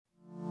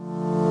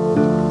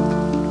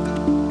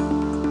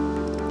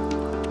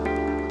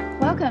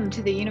Welcome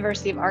to the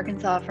University of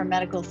Arkansas for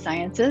Medical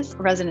Sciences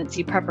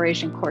Residency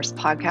Preparation Course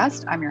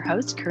podcast. I'm your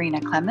host, Karina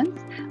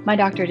Clemmons. My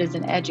doctorate is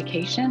in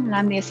education, and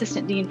I'm the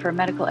Assistant Dean for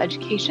Medical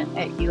Education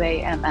at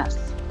UAMS.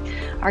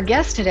 Our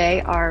guests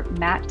today are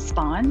Matt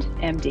Spond,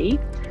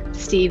 MD,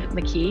 Steve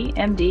McKee,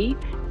 MD,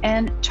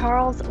 and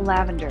Charles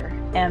Lavender,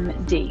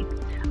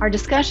 MD. Our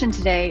discussion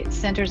today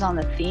centers on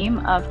the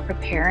theme of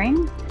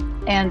preparing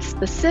and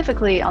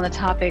specifically on the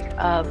topic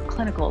of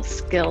clinical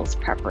skills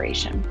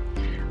preparation,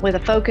 with a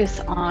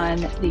focus on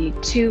the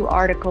two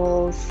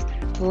articles,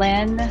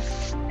 Len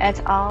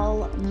et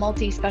al.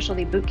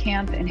 Multi-Specialty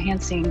Bootcamp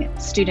Enhancing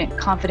Student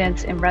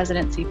Confidence in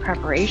Residency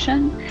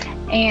Preparation,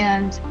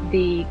 and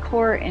the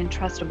Core and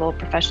Trustable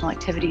Professional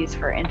Activities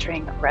for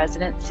Entering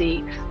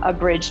Residency,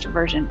 abridged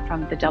version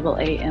from the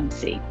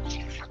AAMC.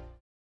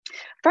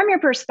 From your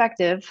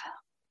perspective,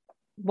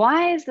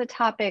 why is the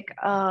topic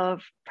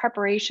of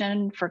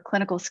preparation for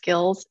clinical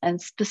skills,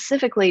 and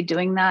specifically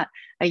doing that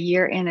a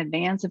year in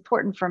advance,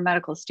 important for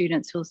medical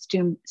students who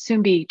will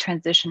soon be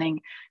transitioning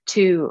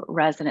to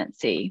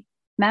residency?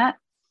 Matt?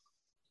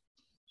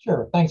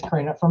 Sure, thanks,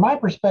 Karina. From my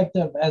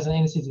perspective as an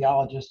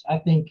anesthesiologist, I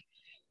think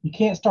you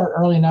can't start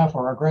early enough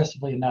or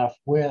aggressively enough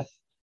with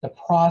the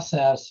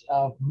process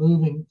of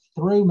moving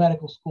through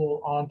medical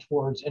school on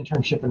towards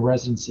internship and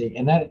residency,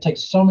 and that it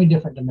takes so many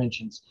different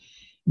dimensions.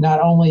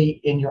 Not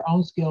only in your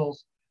own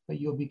skills, but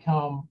you'll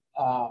become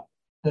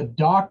the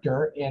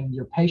doctor in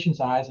your patient's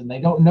eyes, and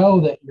they don't know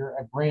that you're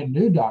a brand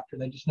new doctor.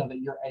 They just know that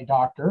you're a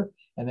doctor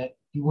and that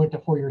you went to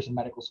 4 years of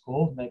medical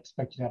school, and they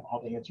expect you to have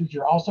all the answers.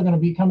 You're also going to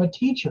become a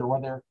teacher,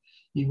 whether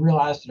you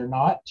realize it or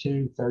not,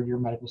 to third-year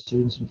medical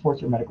students and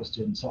fourth-year medical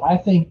students. So I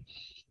think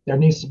there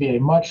needs to be a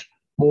much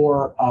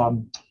more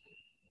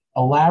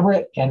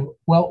elaborate and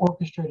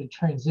well-orchestrated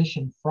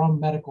transition from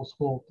medical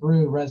school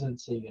through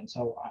residency. And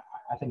so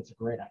I think it's a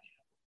great idea.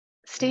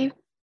 Steve?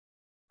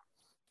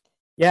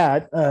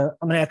 Yeah, I'm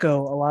going to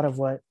echo a lot of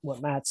what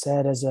Matt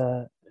said. As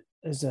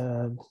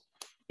a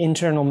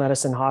internal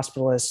medicine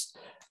hospitalist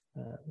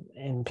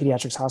and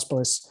pediatrics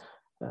hospitalist,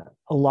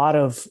 a lot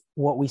of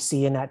what we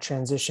see in that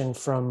transition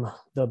from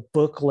the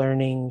book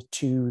learning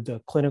to the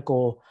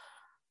clinical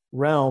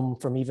realm,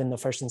 from even the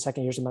first and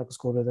second years of medical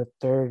school to the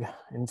third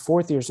and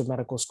fourth years of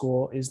medical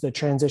school, is the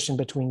transition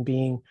between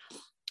being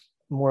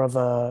more of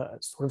a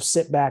sort of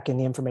sit back and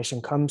the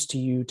information comes to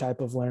you type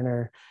of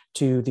learner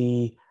to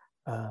the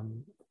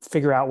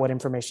figure out what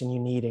information you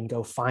need and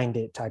go find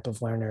it type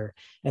of learner.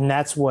 And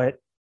that's what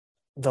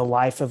the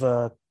life of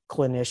a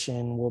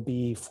clinician will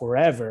be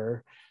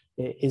forever,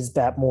 is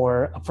that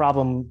more a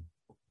problem,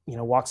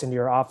 walks into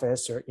your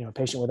office, or, a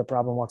patient with a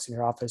problem walks in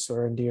your office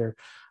or into your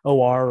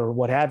OR or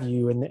what have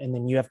you. And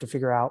then you have to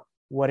figure out,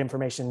 what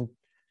information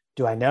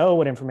do I know?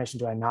 What information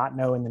do I not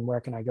know? And then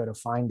where can I go to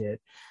find it?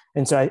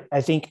 And so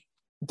I think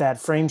that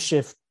frame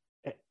shift,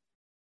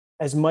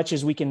 as much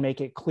as we can make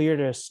it clear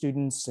to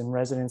students and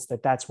residents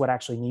that that's what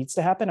actually needs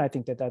to happen, I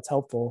think that that's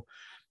helpful,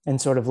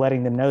 and sort of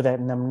letting them know that.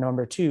 And then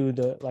number two,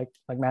 like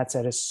Matt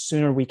said, as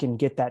sooner we can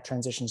get that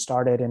transition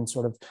started and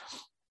sort of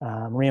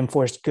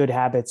reinforce good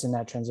habits in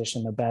that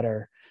transition, the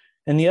better.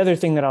 And the other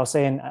thing that I'll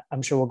say, and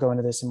I'm sure we'll go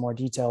into this in more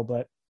detail,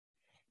 but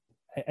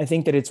I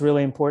think that it's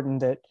really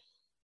important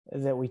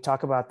that we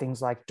talk about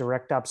things like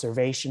direct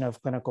observation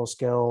of clinical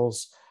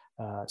skills,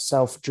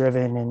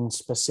 self-driven and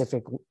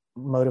specific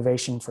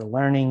motivation for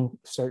learning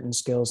certain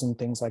skills and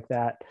things like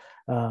that.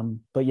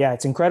 But yeah,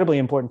 it's an incredibly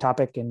important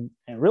topic, and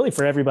really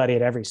for everybody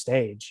at every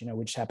stage.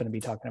 We just happen to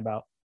be talking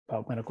about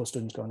medical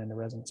students going into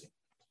residency.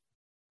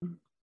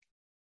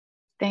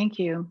 Thank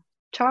you.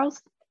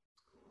 Charles?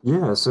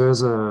 Yeah, so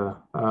as a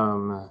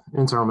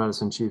internal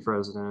medicine chief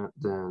resident,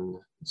 then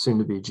soon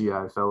to be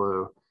GI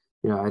fellow,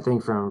 I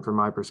think from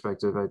my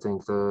perspective, I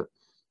think that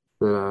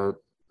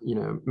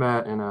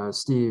Matt and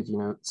Steve,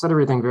 said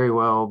everything very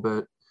well,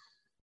 but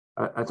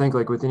I think,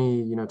 like with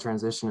any,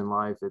 transition in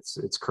life,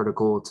 it's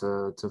critical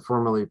to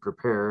formally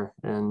prepare.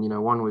 And,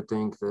 one would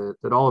think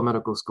that all of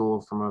medical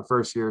school, from a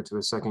first year to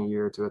a second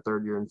year to a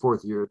third year and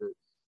fourth year,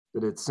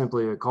 that it's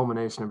simply a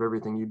culmination of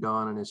everything you've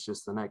done, and it's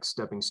just the next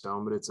stepping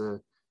stone. But it's a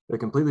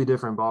completely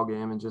different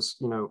ballgame. And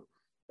just,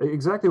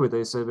 exactly what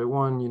they said, but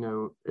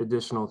one,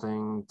 additional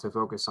thing to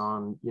focus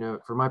on,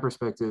 from my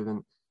perspective,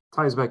 and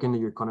ties back into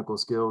your clinical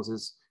skills,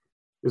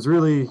 is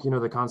really,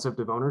 the concept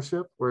of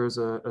ownership. Whereas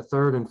a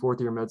third and fourth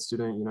year med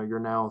student, you're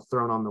now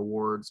thrown on the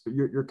wards, but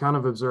you're kind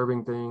of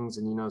observing things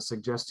and,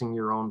 suggesting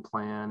your own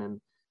plan and,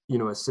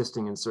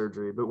 assisting in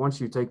surgery. But once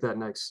you take that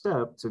next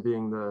step to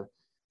being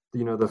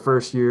the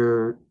first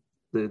year,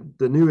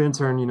 the new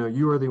intern,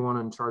 you are the one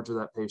in charge of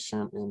that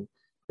patient, and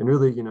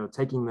really,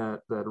 taking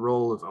that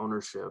role of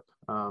ownership,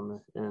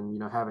 and,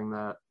 having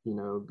that,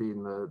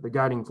 being the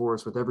guiding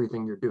force with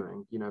everything you're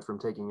doing, from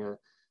taking a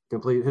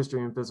complete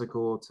history and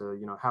physical to,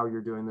 how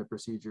you're doing the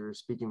procedure,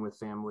 speaking with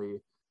family.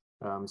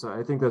 So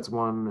I think that's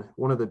one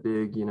of the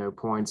big,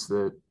 points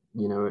that,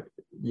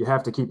 you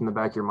have to keep in the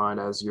back of your mind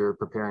as you're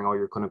preparing all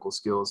your clinical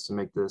skills to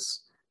make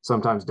this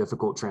sometimes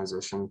difficult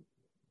transition.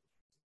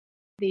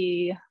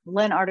 the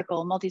Lynn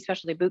article,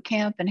 Multi-Specialty Boot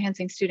Camp,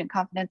 Enhancing Student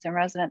Confidence in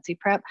Residency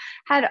Prep,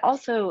 had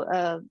also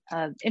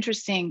a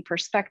interesting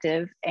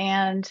perspective,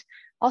 and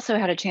also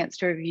had a chance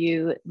to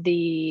review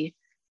the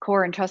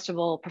core and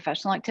trustable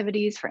professional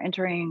activities for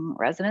entering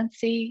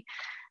residency.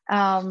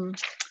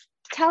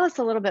 Tell us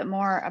a little bit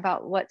more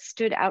about what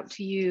stood out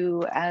to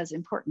you as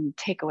important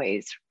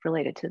takeaways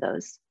related to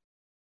those.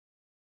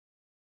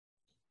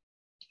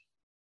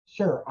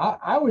 Sure.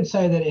 I would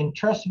say that in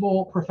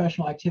trustable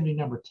professional activity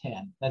number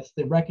 10, that's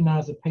the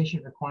recognize the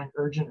patient requiring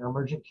urgent or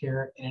emergent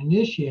care and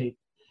initiate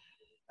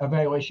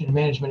evaluation and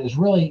management, is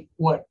really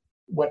what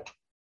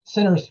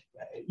centers,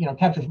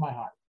 captures my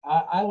heart.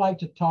 I like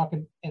to talk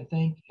and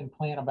think and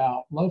plan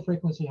about low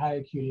frequency, high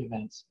acuity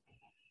events,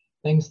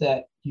 things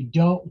that you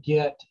don't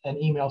get an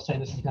email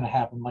saying this is going to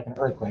happen, like an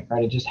earthquake,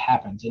 right? It just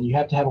happens. And you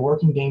have to have a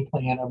working game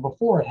plan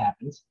before it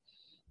happens.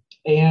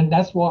 And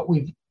that's what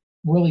we've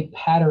really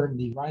patterned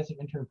the Rising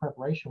Intern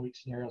Preparation Week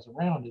scenarios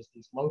around, is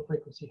these low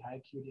frequency, high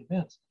acuity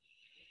events.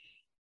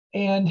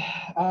 And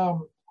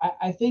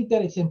I think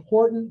that it's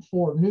important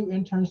for new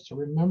interns to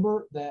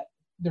remember that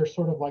they're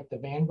sort of like the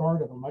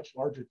vanguard of a much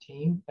larger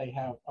team. They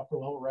have upper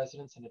level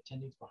residents and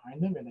attendings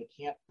behind them, and they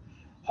can't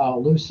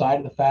lose sight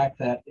of the fact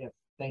that if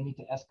they need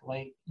to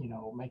escalate,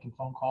 making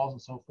phone calls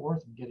and so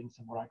forth, and getting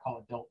some what I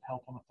call adult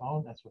help on the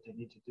phone, that's what they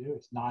need to do.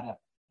 It's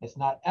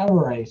not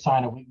ever a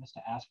sign of weakness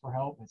to ask for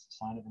help. It's a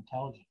sign of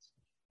intelligence.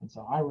 And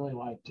so I really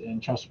liked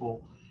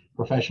trustable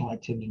professional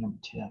activity number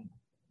 10.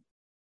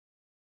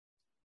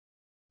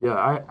 Yeah,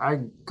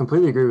 I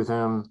completely agree with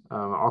him.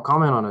 I'll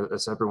comment on a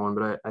separate one,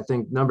 but I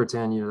think number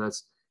 10,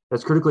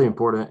 that's critically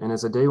important. And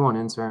as a day one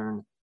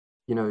intern,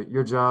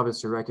 your job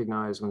is to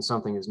recognize when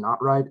something is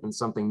not right and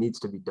something needs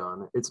to be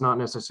done. It's not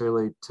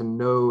necessarily to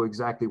know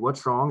exactly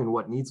what's wrong and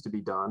what needs to be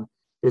done.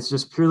 It's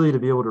just purely to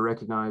be able to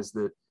recognize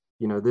that,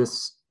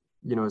 this,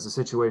 is a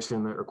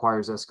situation that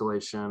requires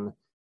escalation,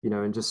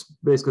 and just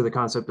basically the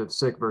concept of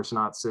sick versus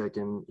not sick,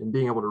 and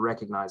being able to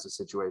recognize the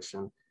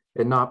situation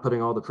and not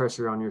putting all the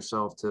pressure on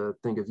yourself to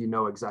think if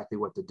exactly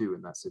what to do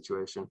in that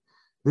situation.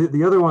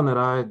 The other one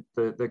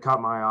that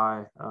caught my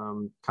eye,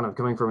 kind of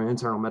coming from an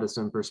internal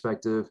medicine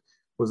perspective,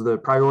 was the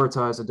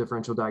prioritize a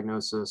differential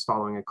diagnosis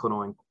following a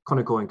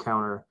clinical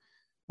encounter.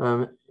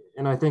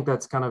 And I think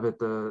that's kind of at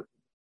the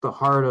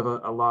heart of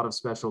a lot of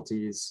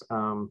specialties,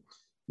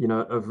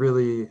 of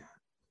really,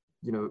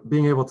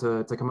 being able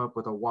to come up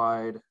with a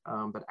wide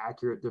but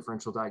accurate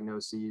differential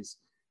diagnoses,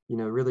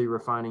 really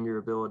refining your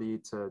ability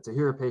to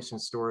hear a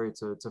patient's story,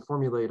 to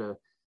formulate a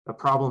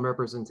problem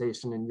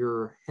representation in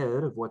your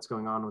head of what's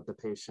going on with the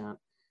patient,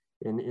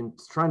 and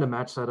trying to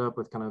match that up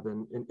with kind of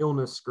an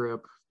illness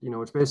script,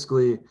 which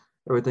basically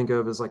I would think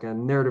of as like a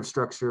narrative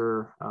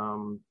structure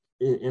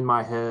in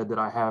my head that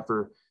I have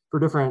for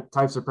different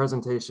types of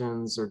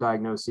presentations or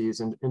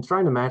diagnoses, and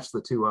trying to match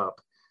the two up.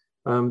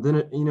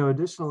 Then,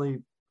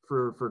 additionally,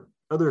 for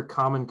other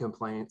common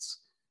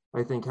complaints,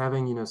 I think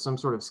having, some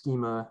sort of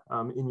schema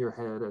in your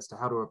head as to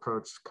how to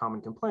approach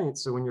common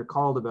complaints. So when you're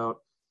called about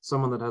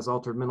someone that has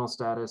altered mental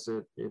status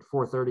at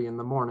 4:30 in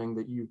the morning,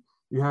 that you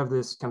have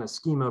this kind of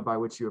schema by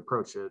which you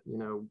approach it.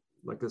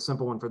 Like the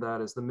simple one for that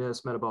is the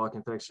MIS, metabolic,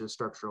 infectious,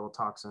 structural,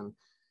 toxin,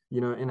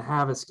 and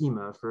have a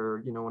schema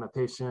for,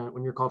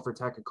 when you're called for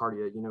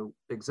tachycardia,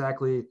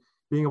 exactly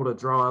being able to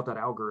draw out that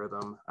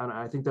algorithm. And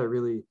I think that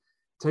really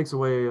takes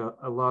away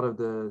a lot of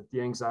the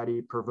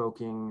anxiety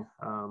provoking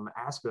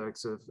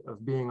aspects of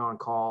being on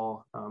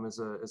call as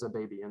a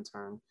baby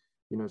intern,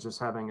 just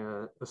having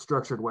a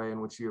structured way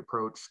in which you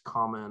approach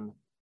common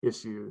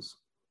issues.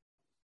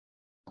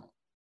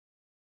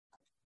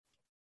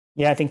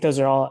 Yeah, I think those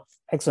are all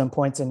excellent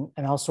points, and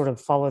I'll sort of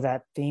follow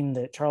that theme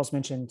that Charles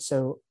mentioned.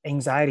 So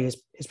anxiety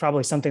is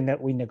probably something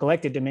that we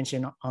neglected to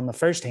mention on the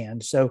first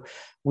hand. So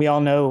we all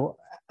know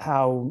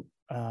how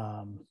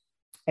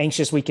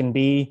anxious we can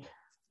be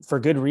for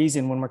good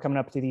reason when we're coming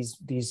up to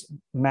these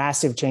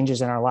massive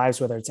changes in our lives,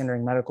 whether it's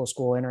entering medical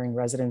school, entering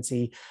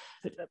residency,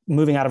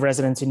 moving out of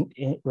residency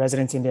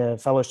into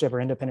fellowship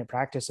or independent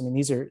practice. I mean,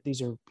 these are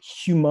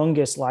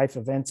humongous life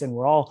events, and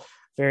we're all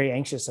very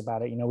anxious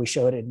about it. We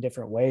show it in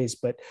different ways,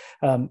 but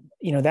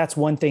that's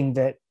one thing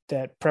that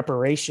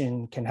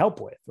preparation can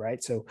help with,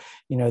 right? So,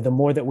 the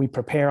more that we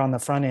prepare on the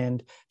front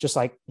end, just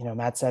like,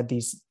 Matt said,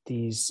 these,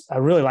 I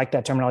really like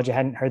that terminology. I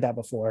hadn't heard that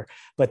before,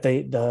 but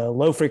the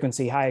low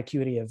frequency, high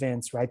acuity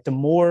events, right? The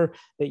more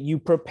that you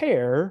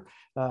prepare,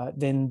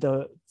 then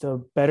the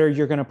better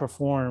you're going to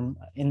perform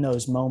in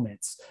those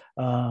moments.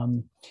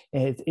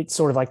 It's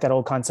sort of like that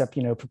old concept,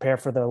 prepare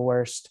for the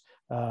worst,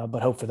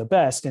 but hope for the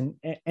best.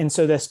 And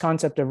so this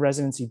concept of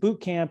residency boot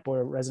camp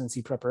or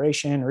residency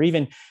preparation, or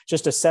even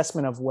just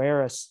assessment of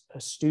where a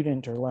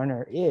student or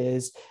learner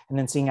is, and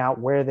then seeing out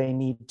where they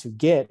need to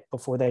get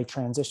before they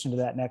transition to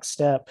that next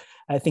step,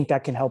 I think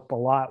that can help a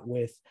lot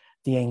with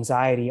the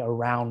anxiety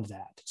around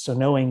that. So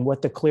knowing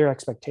what the clear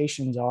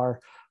expectations are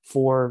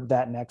for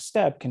that next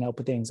step can help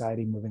with the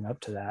anxiety moving up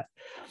to that.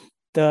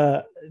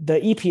 The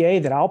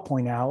EPA that I'll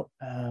point out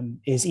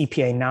is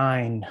EPA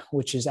 9,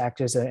 which is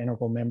act as an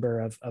integral member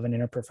of an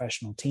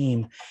interprofessional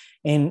team.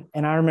 And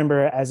I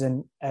remember as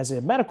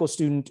a medical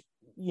student,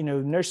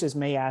 nurses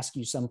may ask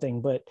you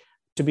something, but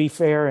to be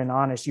fair and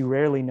honest, you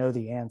rarely know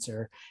the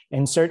answer.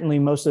 And certainly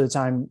most of the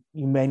time,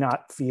 you may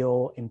not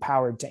feel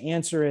empowered to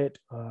answer it.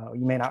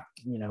 You may not,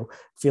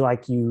 feel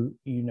like you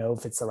know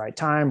if it's the right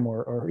time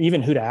or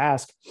even who to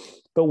ask.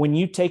 But when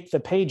you take the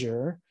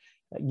pager,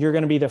 you're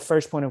going to be the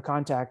first point of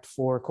contact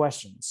for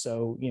questions.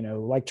 So,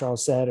 like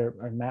Charles said,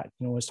 or Matt,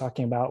 was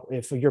talking about,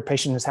 if your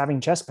patient is having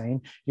chest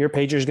pain, your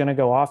pager is going to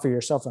go off, or your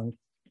cell phone,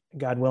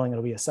 God willing,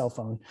 it'll be a cell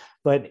phone.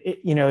 But,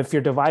 if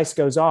your device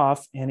goes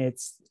off and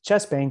it's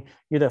chest pain,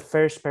 you're the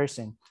first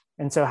person.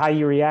 And so how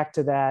you react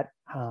to that,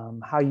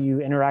 how you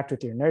interact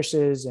with your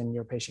nurses and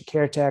your patient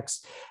care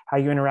techs, how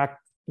you interact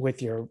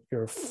with your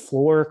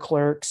floor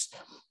clerks,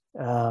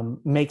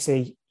 makes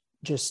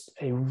just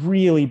a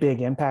really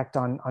big impact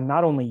on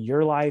not only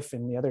your life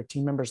and the other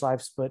team members'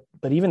 lives, but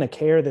even the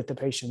care that the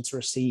patients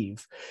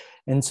receive.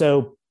 And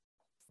so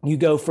you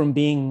go from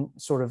being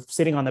sort of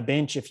sitting on the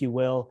bench, if you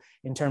will,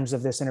 in terms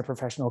of this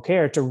interprofessional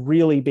care, to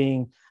really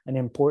being an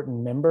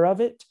important member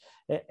of it.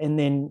 And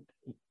then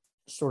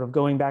sort of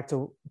going back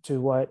to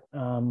what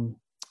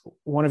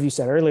one of you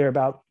said earlier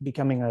about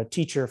becoming a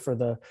teacher for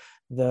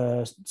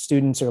the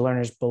students or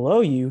learners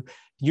below you,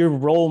 you're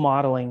role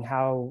modeling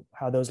how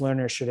those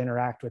learners should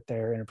interact with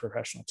their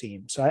interprofessional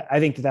team. So I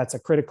think that's a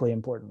critically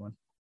important one.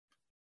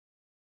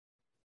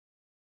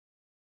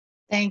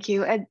 Thank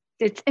you.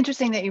 It's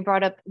interesting that you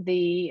brought up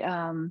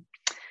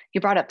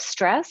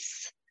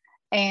stress,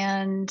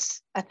 and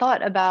I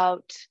thought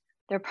about,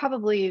 there are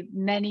probably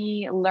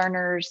many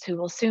learners who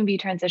will soon be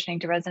transitioning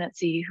to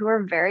residency who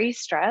are very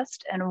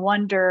stressed and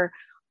wonder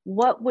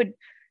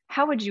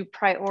how would you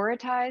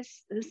prioritize?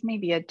 This may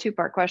be a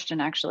two-part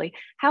question, actually.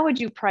 How would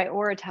you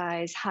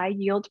prioritize high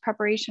yield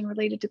preparation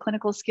related to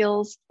clinical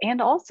skills?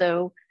 And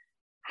also,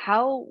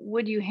 how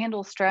would you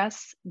handle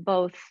stress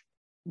both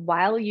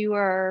while you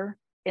are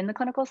in the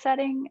clinical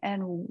setting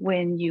and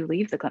when you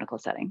leave the clinical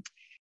setting?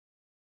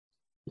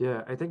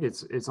 Yeah, I think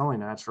it's only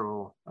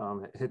natural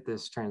hit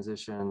this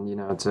transition,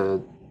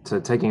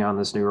 to taking on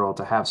this new role,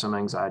 to have some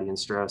anxiety and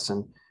stress.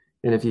 And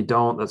if you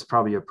don't, that's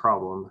probably a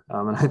problem.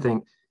 And I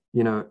think,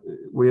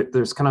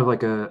 there's kind of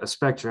like a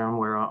spectrum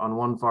where on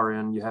one far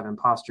end you have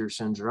imposter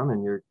syndrome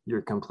and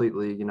you're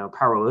completely,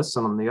 powerless.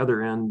 And on the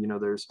other end,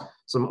 there's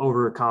some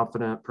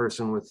overconfident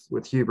person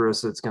with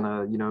hubris that's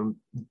gonna,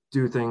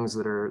 do things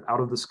that are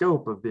out of the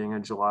scope of being a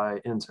July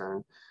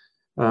intern.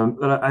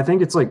 But I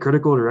think it's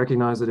critical to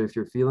recognize that if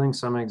you're feeling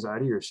some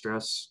anxiety or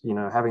stress,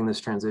 having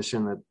this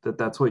transition,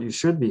 that's what you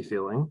should be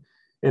feeling.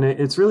 And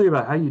it's really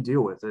about how you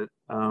deal with it.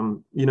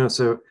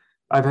 So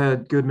I've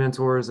had good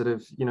mentors that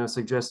have,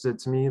 suggested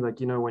to me,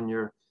 when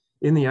you're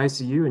in the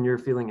ICU and you're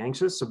feeling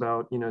anxious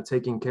about,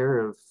 taking care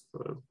of,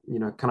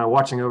 kind of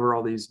watching over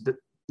all these,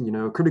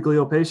 critically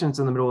ill patients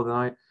in the middle of the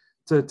night,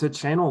 to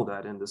channel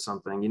that into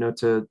something,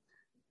 to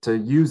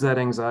use that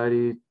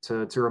anxiety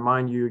to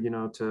remind you,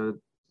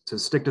 to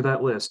stick to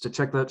that list, to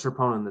check that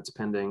troponin that's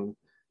pending,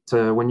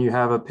 to when you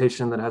have a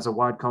patient that has a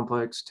wide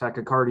complex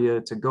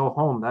tachycardia, to go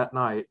home that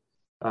night.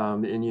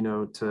 And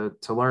to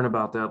learn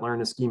about that,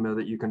 learn a schema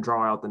that you can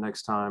draw out the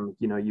next time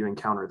you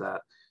encounter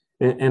that.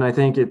 And I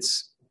think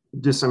it's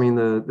just,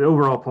 the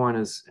overall point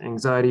is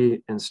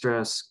anxiety and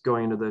stress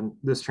going into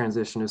this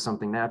transition is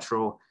something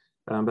natural,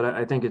 but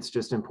I think it's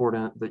just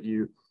important that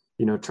you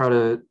try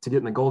to get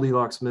in the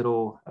Goldilocks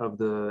middle of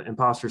the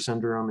imposter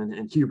syndrome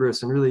and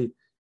hubris, and really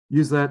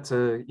use that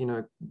to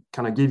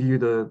kind of give you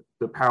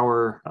the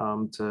power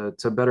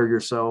to better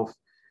yourself.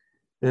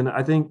 And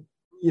I think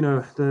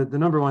the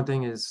number one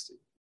thing is,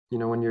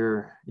 when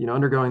you're,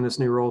 undergoing this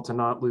new role, to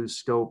not lose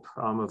scope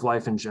of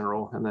life in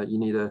general, and that you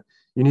need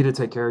to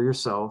take care of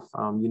yourself.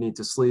 You need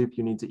to sleep,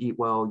 you need to eat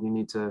well, you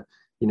need to,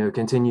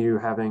 continue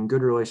having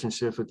good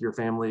relationships with your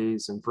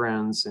families and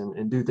friends,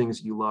 and do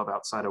things you love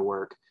outside of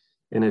work.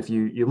 And if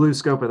you lose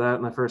scope of that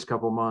in the first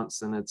couple of months,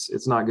 then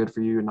it's not good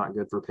for you and not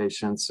good for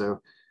patients. So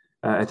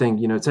I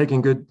think,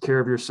 taking good care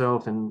of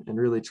yourself and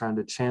really trying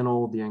to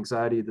channel the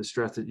anxiety, the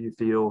stress that you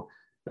feel,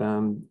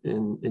 and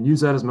use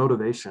that as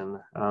motivation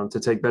to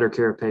take better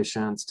care of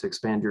patients, to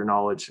expand your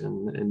knowledge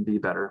and be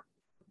better.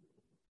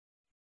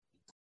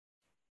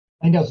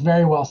 I think that's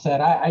very well said.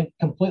 I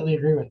completely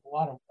agree with a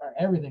lot of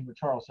everything that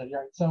Charles said.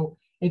 Right? So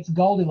it's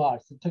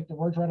Goldilocks. It took the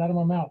words right out of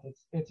my mouth.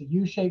 It's a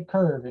U-shaped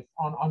curve. If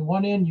on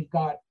one end you've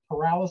got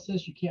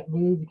paralysis, you can't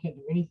move, you can't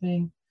do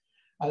anything.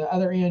 On the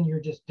other end,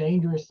 you're just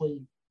dangerously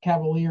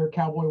cavalier,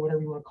 cowboy,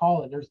 whatever you want to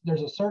call it.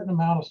 There's a certain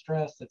amount of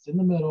stress that's in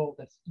the middle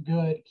that's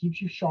good,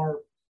 keeps you sharp.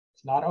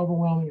 It's not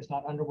overwhelming. It's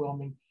not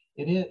underwhelming.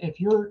 It is. If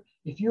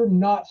you're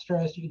not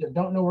stressed, you either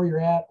don't know where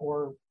you're at,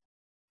 or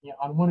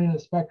on one end of the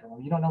spectrum, or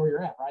you don't know where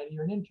you're at. Right?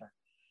 You're an intern.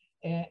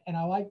 And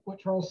I like what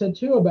Charles said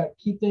too about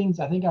keep things.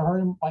 I think I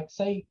heard him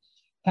say,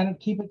 kind of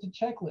keep it to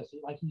checklist.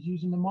 Like he's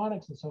using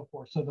mnemonics and so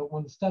forth, so that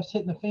when the stuff's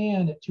hitting the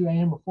fan at 2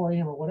 a.m. or 4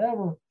 a.m. or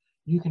whatever,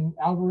 you can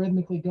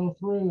algorithmically go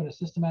through in a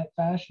systematic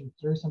fashion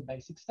through some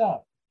basic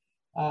stuff.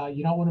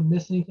 You don't want to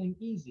miss anything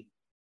easy.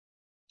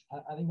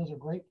 I think those are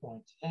great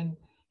points. And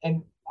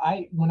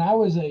when I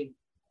was a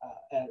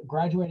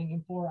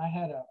graduating M4, I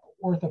had a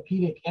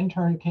orthopedic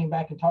intern who came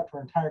back and talked to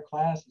our entire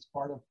class as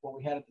part of what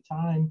we had at the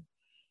time.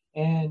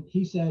 And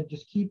he said,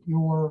 just keep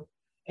your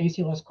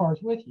ACLS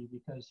cards with you,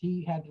 because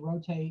he had to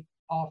rotate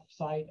off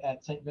site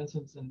at St.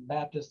 Vincent's and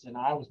Baptist. And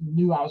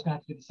knew I was going to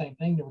have to do the same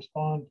thing to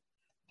respond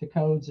to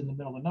codes in the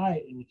middle of the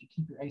night. And if you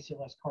keep your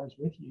ACLS cards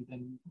with you,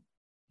 then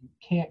you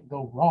can't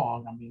go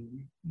wrong. I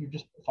mean, you're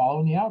just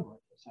following the algorithm.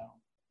 So.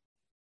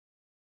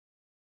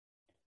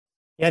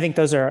 Yeah, I think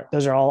those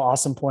are all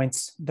awesome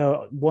points.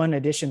 The one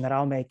addition that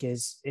I'll make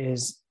is,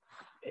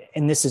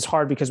 and this is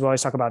hard because we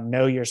always talk about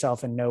know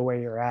yourself and know where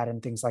you're at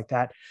and things like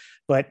that.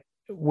 But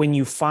when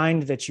you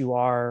find that you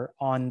are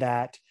on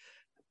that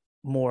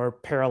more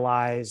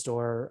paralyzed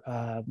or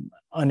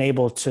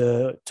unable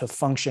to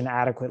function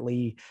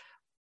adequately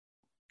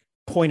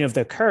point of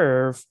the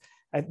curve,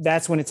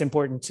 that's when it's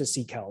important to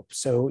seek help.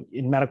 So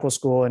in medical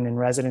school and in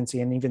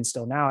residency, and even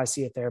still now, I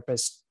see a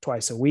therapist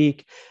twice a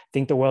week. I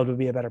think the world would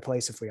be a better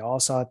place if we all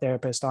saw a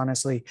therapist,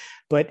 honestly.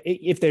 But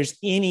if there's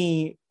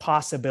any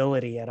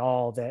possibility at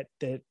all that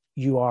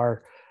you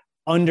are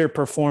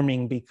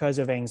underperforming because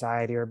of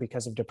anxiety or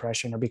because of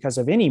depression or because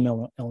of any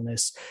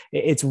illness,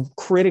 it's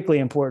critically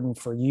important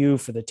for you,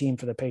 for the team,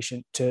 for the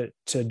patient to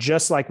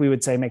just like we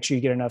would say, make sure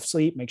you get enough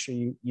sleep, make sure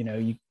you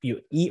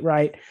eat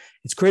right.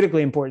 It's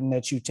critically important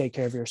that you take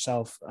care of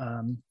yourself,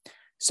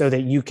 so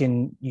that you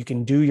can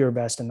do your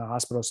best in the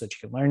hospital, so that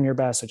you can learn your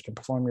best, so that you can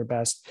perform your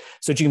best,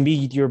 so that you can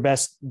be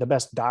the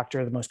best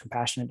doctor, the most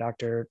compassionate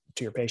doctor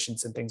to your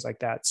patients and things like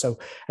that. So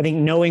I think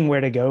knowing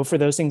where to go for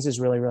those things is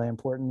really, really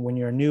important. When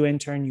you're a new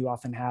intern, you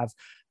often have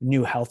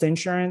new health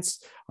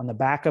insurance. On the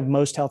back of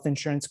most health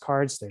insurance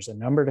cards, there's a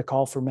number to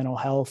call for mental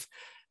health.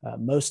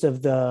 Most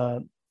of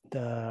the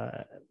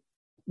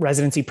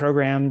residency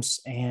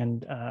programs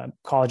and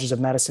colleges of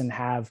medicine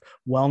have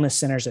wellness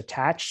centers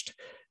attached,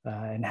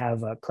 and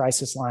have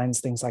crisis lines,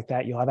 things like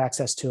that. You'll have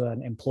access to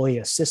an employee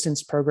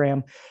assistance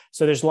program.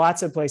 So there's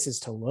lots of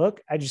places to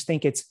look. I just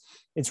think it's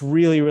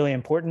really, really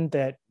important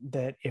that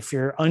if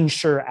you're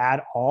unsure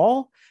at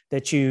all,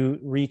 that you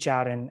reach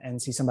out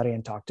and see somebody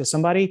and talk to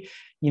somebody.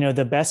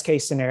 The best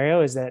case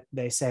scenario is that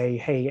they say,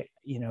 hey,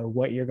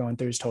 what you're going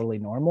through is totally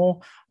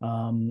normal.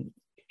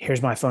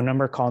 Here's my phone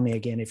number. Call me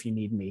again if you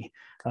need me.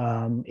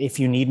 If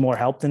you need more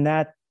help than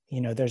that,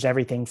 there's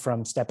everything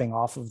from stepping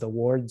off of the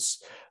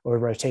wards or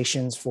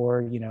rotations for,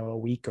 a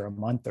week or a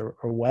month or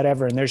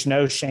whatever. And there's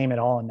no shame at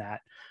all in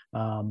that.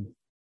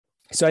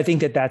 So I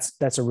think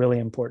that's a really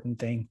important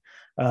thing.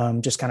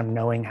 Just kind of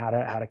knowing how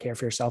to care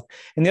for yourself.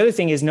 And the other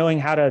thing is knowing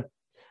how to,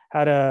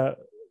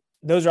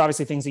 those are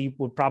obviously things that you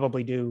would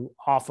probably do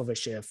off of a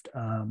shift,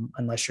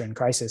 unless you're in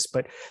crisis.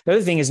 But the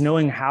other thing is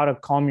knowing how to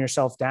calm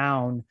yourself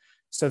down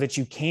so that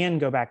you can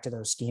go back to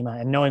those schema,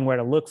 and knowing where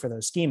to look for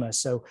those schemas.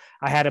 So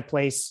I had a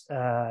place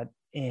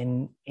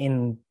in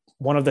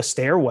one of the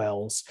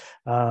stairwells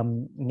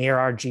near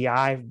our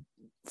GI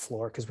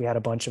floor, because we had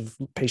a bunch of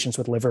patients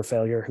with liver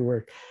failure who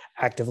were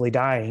actively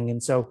dying.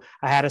 And so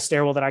I had a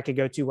stairwell that I could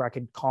go to where I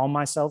could calm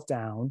myself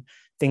down.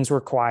 Things were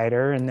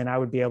quieter, and then I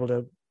would be able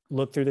to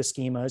look through the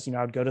schemas.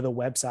 I would go to the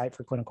website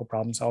for clinical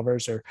problem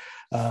solvers or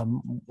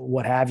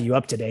what have you,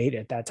 up to date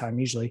at that time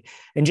usually.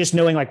 And just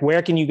knowing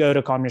where can you go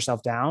to calm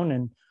yourself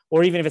down,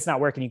 or even if it's not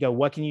working, you go,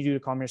 what can you do to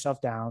calm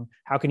yourself down?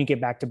 How can you get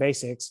back to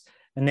basics?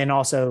 And then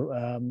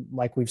also,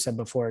 like we've said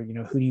before,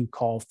 who do you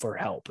call for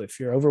help? If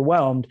you're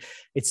overwhelmed,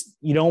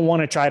 you don't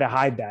want to try to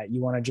hide that.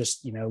 You want to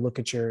just, look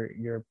at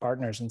your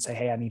partners and say,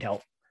 hey, I need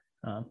help.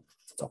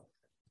 So.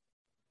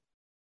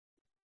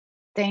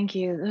 Thank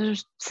you. Those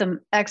are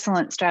some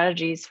excellent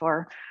strategies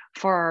for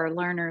our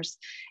learners.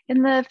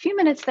 In the few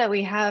minutes that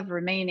we have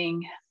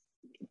remaining,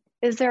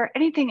 is there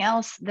anything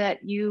else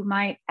that you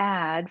might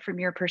add from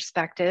your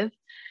perspective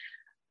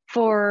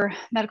for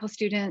medical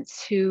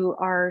students who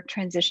are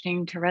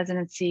transitioning to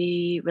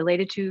residency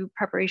related to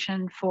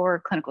preparation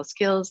for clinical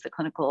skills, the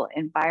clinical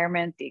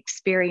environment, the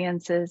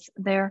experiences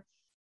there?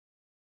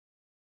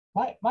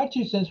 My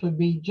 2 cents would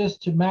be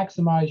just to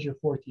maximize your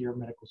 4th year of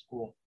medical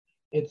school.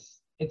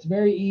 It's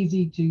very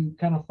easy to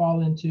kind of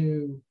fall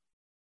into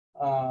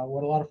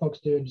what a lot of folks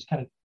do and just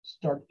kind of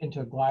start into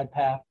a glide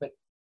path, but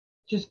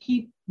just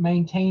keep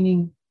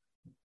maintaining,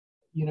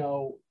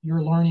 your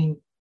learning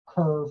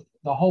curve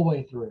the whole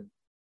way through.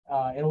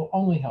 It'll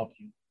only help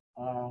you.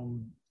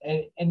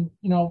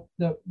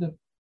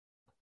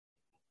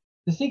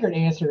 The secret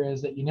answer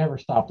is that you never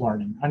stop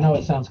learning. I know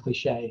it sounds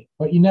cliche,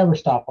 but you never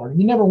stop learning.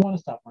 You never want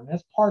to stop learning.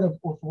 That's part of, if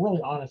we're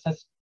really honest,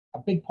 that's a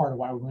big part of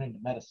why we went into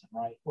medicine,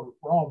 right? We're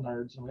all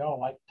nerds and we all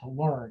like to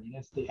learn. And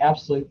it's the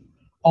absolute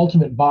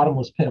ultimate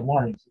bottomless pit of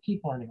learning. So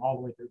keep learning all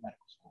the way through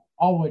medical school,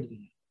 all the way to the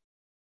end.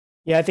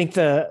 Yeah, I think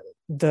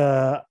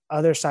the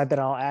other side that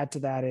I'll add to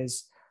that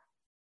is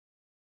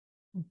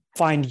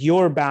find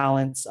your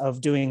balance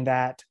of doing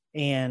that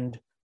and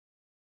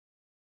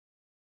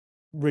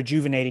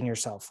rejuvenating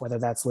yourself, whether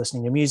that's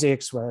listening to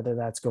music, whether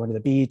that's going to the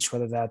beach,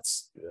 whether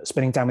that's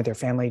spending time with your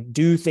family.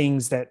 Do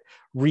things that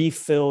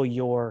refill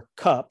your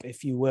cup,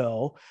 if you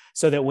will,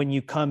 so that when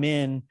you come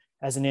in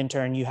as an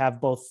intern, you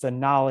have both the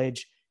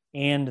knowledge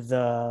and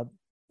the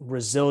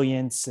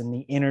resilience and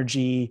the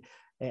energy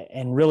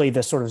and really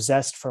the sort of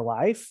zest for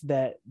life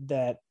that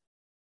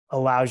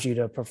allows you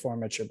to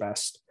perform at your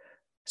best.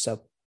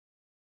 So.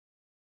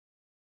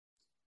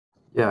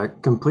 Yeah, I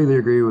completely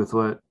agree with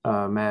what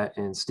Matt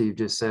and Steve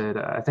just said.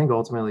 I think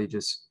ultimately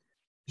just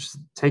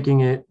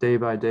taking it day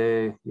by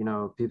day,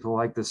 people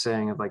like the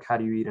saying of like, how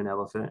do you eat an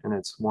elephant? And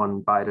it's one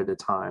bite at a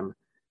time.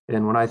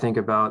 And when I think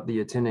about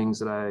the attendings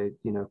that I,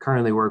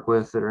 currently work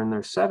with that are in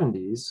their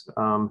 70s,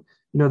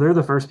 they're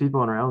the first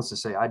people in rounds to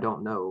say, I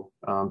don't know,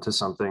 to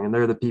something. And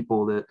they're the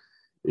people that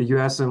you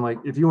ask them, like,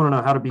 if you want to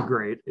know how to be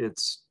great,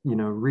 it's,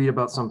 read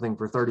about something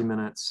for 30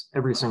 minutes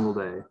every single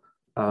day.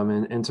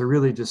 And to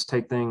really just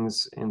take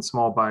things in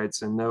small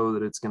bites and know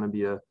that it's going to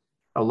be a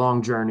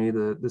long journey,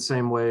 the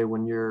same way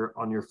when you're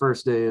on your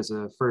first day as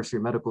a first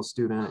year medical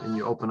student and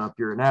you open up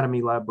your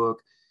anatomy lab book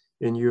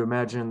and you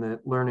imagine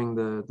that learning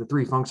the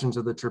three functions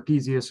of the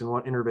trapezius and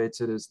what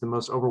innervates it is the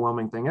most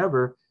overwhelming thing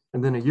ever.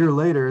 And then a year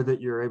later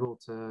that you're able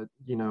to,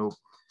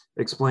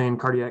 explain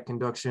cardiac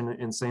conduction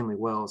insanely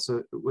well.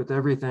 So with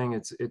everything,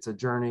 it's a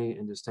journey,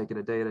 and just take it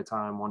a day at a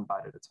time, one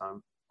bite at a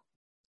time.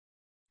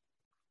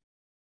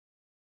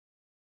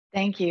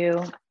 Thank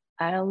you.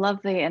 I love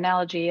the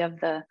analogy of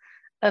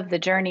the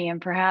journey,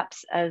 and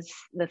perhaps, as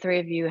the three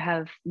of you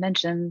have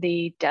mentioned,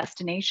 the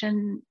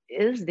destination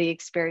is the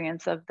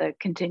experience of the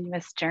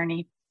continuous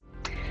journey.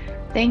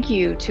 Thank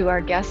you to our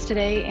guests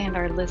today and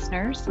our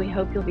listeners. We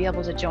hope you'll be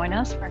able to join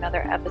us for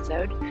another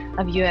episode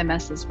of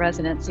UMS's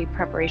Residency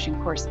Preparation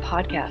Course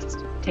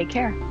podcast. Take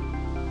care.